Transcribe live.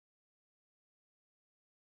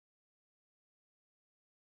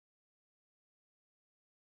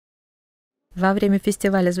Во время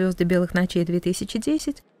фестиваля «Звезды белых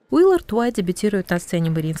ночей-2010» Уиллард Уайт дебютирует на сцене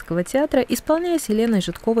Мариинского театра, исполняя с Еленой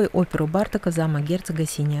Жидковой оперу Бартока «Замок герцога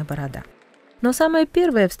Синяя борода». Но самая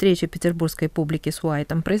первая встреча петербургской публики с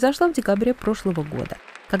Уайтом произошла в декабре прошлого года,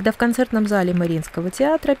 когда в концертном зале Мариинского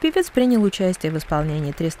театра певец принял участие в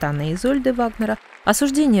исполнении Тристана и Изольды Вагнера,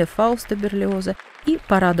 осуждение Фауста Берлиоза и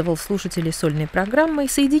порадовал слушателей сольной программой,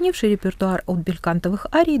 соединившей репертуар от белькантовых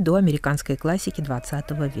арий до американской классики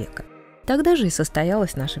XX века. Тогда же и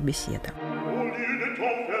состоялась наша беседа.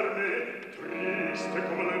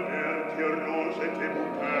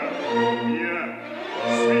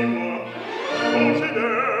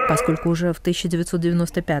 Поскольку уже в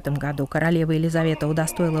 1995 году королева Елизавета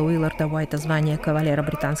удостоила Уилларда Уайта звания кавалера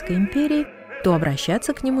Британской империи, то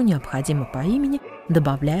обращаться к нему необходимо по имени,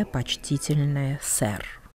 добавляя почтительное «сэр».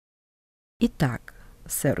 Итак,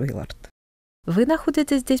 сэр Уиллард, вы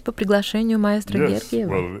находитесь здесь по приглашению маэстро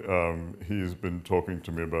Гергиева? Well, he's been talking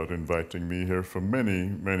to me about inviting me here for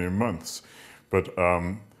many months, but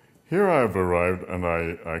here I have arrived, and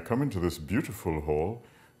I come into this beautiful hall,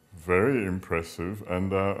 very impressive,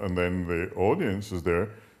 and then the audience is there,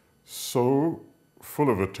 so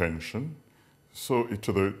full of attention, so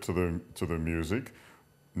to the music.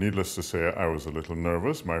 Needless to say, I was a little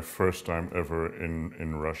nervous. My first time ever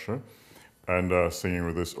in Russia, and singing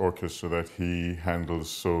with this orchestra that he handles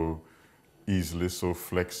so easily, so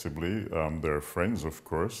flexibly. They're friends, of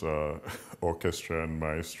course, orchestra and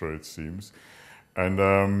maestro, it seems,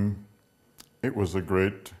 and it was a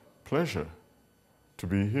great pleasure to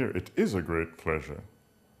be here. It is a great pleasure.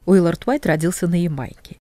 Уиллард Уайт родился на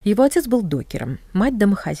Ямайке. Его отец был докером, мать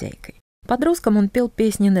домохозяйкой. Подростком он пел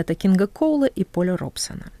песни Нета Кинга Коула и Поля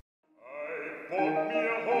Робсона.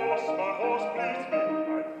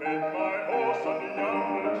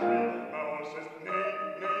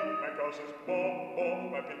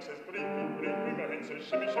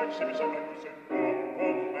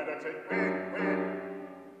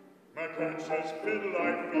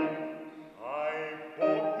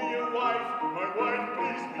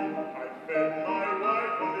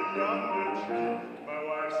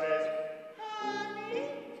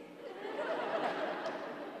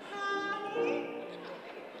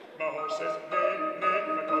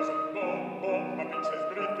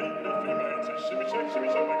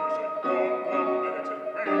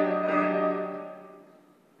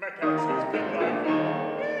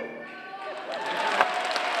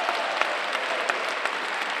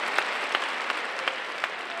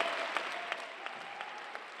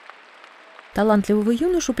 Талантливого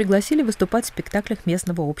юношу пригласили выступать в спектаклях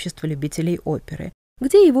местного общества любителей оперы,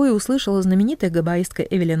 где его и услышала знаменитая габаистка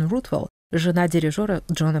Эвелин Рутвелл, жена дирижера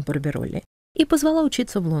Джона Барберолли, и позвала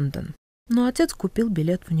учиться в Лондон. Но отец купил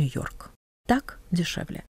билет в Нью-Йорк. Так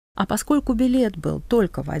дешевле. А поскольку билет был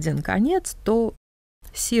только в один конец, то...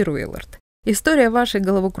 Сир Уиллард, история вашей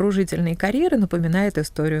головокружительной карьеры напоминает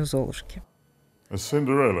историю Золушки.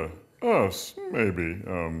 Cinderella? Maybe.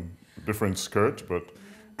 Different skirt, but...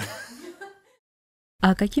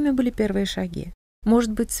 А какими были первые шаги?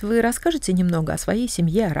 Может быть, вы расскажете немного о своей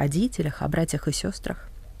семье, о родителях, о братьях и сестрах?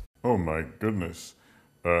 Oh my goodness.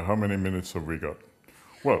 How many minutes have we got?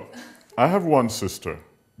 Well, I have one sister,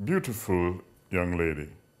 beautiful young lady.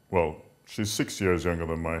 Well, she's 6 years younger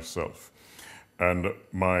than myself. And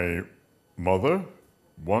my mother,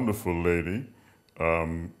 wonderful lady,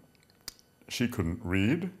 she couldn't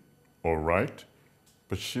read or write,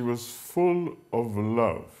 but she was full of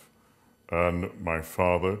love. And my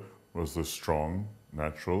father was the strong,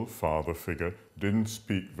 natural father figure, didn't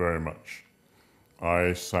speak very much.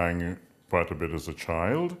 I sang quite a bit as a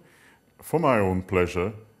child. For my own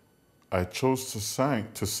pleasure, I chose to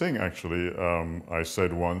sing actually, I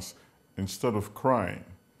said once, instead of crying,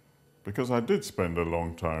 because I did spend a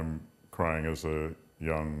long time crying as a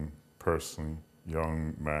young person,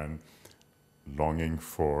 young man, longing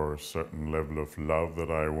for a certain level of love that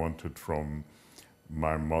I wanted from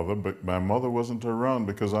my mother, but my mother wasn't around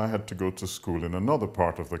because I had to go to school in another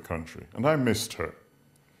part of the country, and I missed her.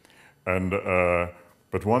 And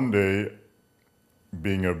but one day,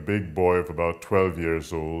 being a big boy of about 12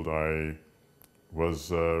 years old, I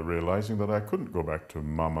was realizing that I couldn't go back to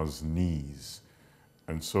Mama's knees,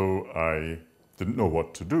 and so I didn't know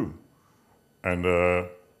what to do. And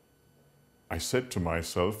I said to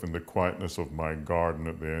myself in the quietness of my garden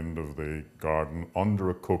at the end of the garden, under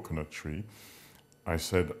a coconut tree, I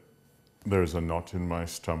said, there's a knot in my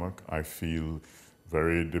stomach. I feel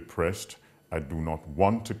very depressed. I do not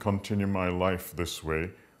want to continue my life this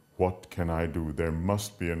way. What can I do? There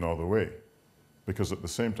must be another way. Because at the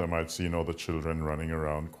same time, I'd seen other children running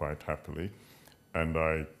around quite happily, and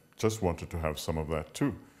I just wanted to have some of that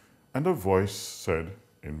too. And a voice said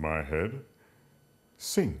in my head,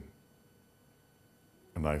 sing.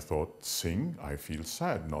 And I thought, sing? I feel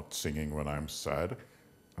sad, not singing when I'm sad.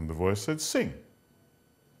 And the voice said, sing.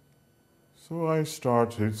 So I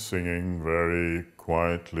started singing very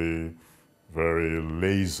quietly, very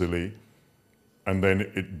lazily. And then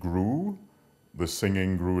it grew. The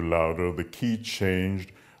singing grew louder. The key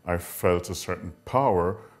changed. I felt a certain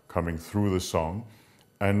power coming through the song.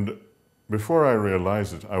 And before I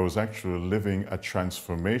realized it, I was actually living a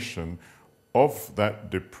transformation of that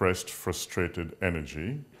depressed, frustrated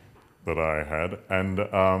energy that I had. And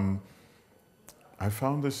I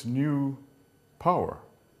found this new power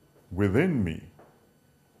within me,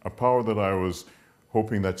 a power that I was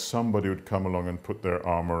hoping that somebody would come along and put their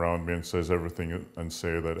arm around me and say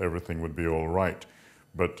that everything would be all right.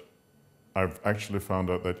 But I've actually found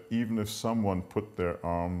out that even if someone put their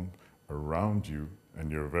arm around you and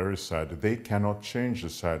you're very sad, they cannot change the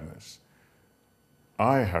sadness.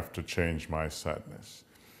 I have to change my sadness.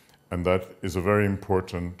 And that is a very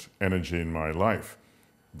important energy in my life,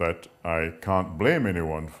 that I can't blame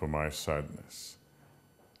anyone for my sadness.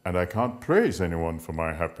 And I can't praise anyone for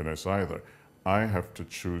my happiness either. I have to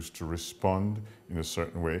choose to respond in a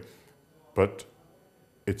certain way. But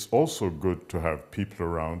it's also good to have people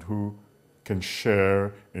around who can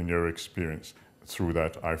share in your experience. Through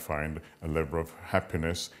that, I find a level of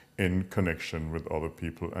happiness in connection with other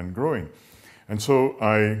people and growing. And so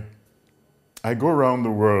I go around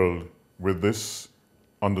the world with this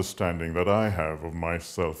understanding that I have of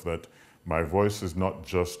myself, that my voice is not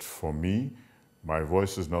just for me. My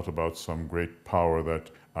voice is not about some great power that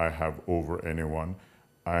I have over anyone.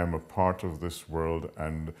 I am a part of this world,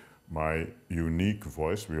 and my unique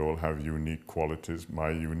voice, we all have unique qualities, my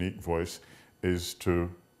unique voice is to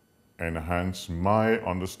enhance my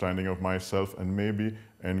understanding of myself and maybe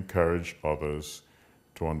encourage others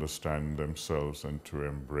to understand themselves and to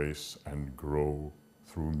embrace and grow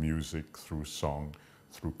through music, through song,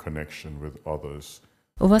 through connection with others.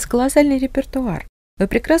 У вас колоссальный репертуар. Вы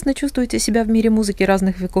прекрасно чувствуете себя в мире музыки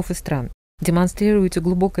разных веков и стран. Демонстрируете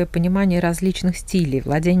глубокое понимание различных стилей,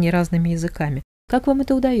 владение разными языками. Как вам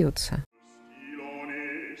это удается?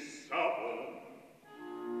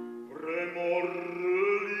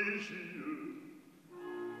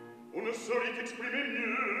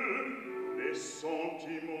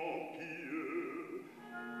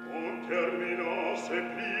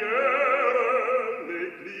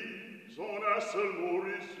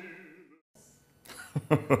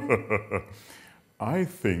 I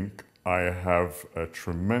think I have a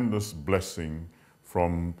tremendous blessing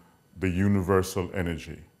from the universal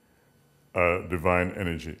energy, divine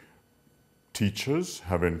energy. Teachers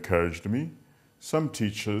have encouraged me. Some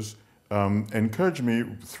teachers encourage me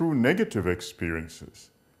through negative experiences.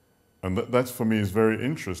 And that for me is very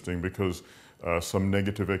interesting, because some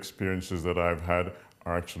negative experiences that I've had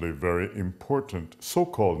are actually very important.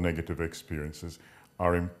 So-called negative experiences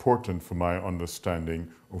are important for my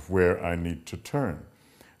understanding of where I need to turn.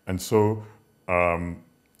 And so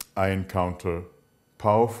I encounter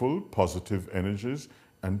powerful positive energies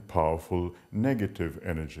and powerful negative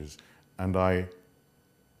energies, and I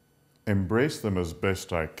embrace them as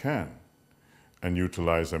best I can and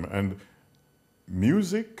utilize them. And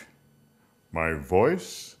music, my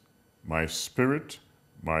voice, my spirit,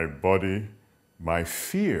 my body, my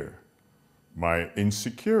fear, my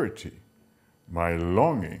insecurity, my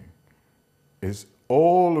longing, is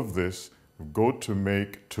all of this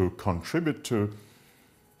to contribute to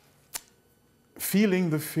feeling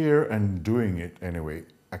the fear and doing it anyway,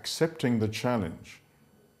 accepting the challenge,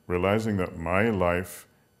 realizing that my life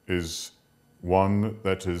is one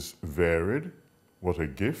that is varied. What a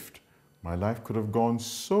gift. My life could have gone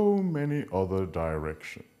so many other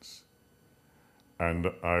directions.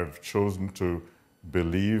 And I've chosen to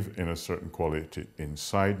believe in a certain quality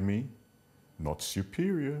inside me, not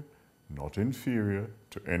superior, not inferior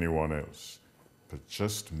to anyone else, but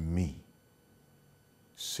just me,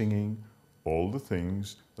 singing all the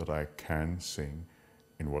things that I can sing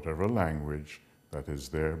in whatever language that is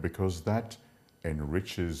there, because that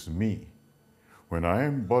enriches me. When I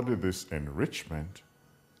embody this enrichment,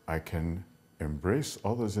 I can embrace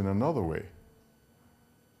others in another way.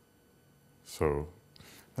 So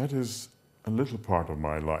that is a little part of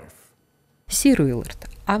my life. Сир Уиллард,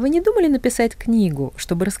 а вы не думали написать книгу,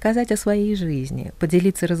 чтобы рассказать о своей жизни,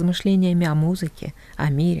 поделиться размышлениями о музыке, о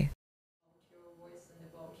мире?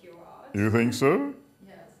 You think so?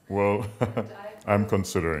 Yes. Well, I'm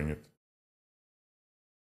considering it.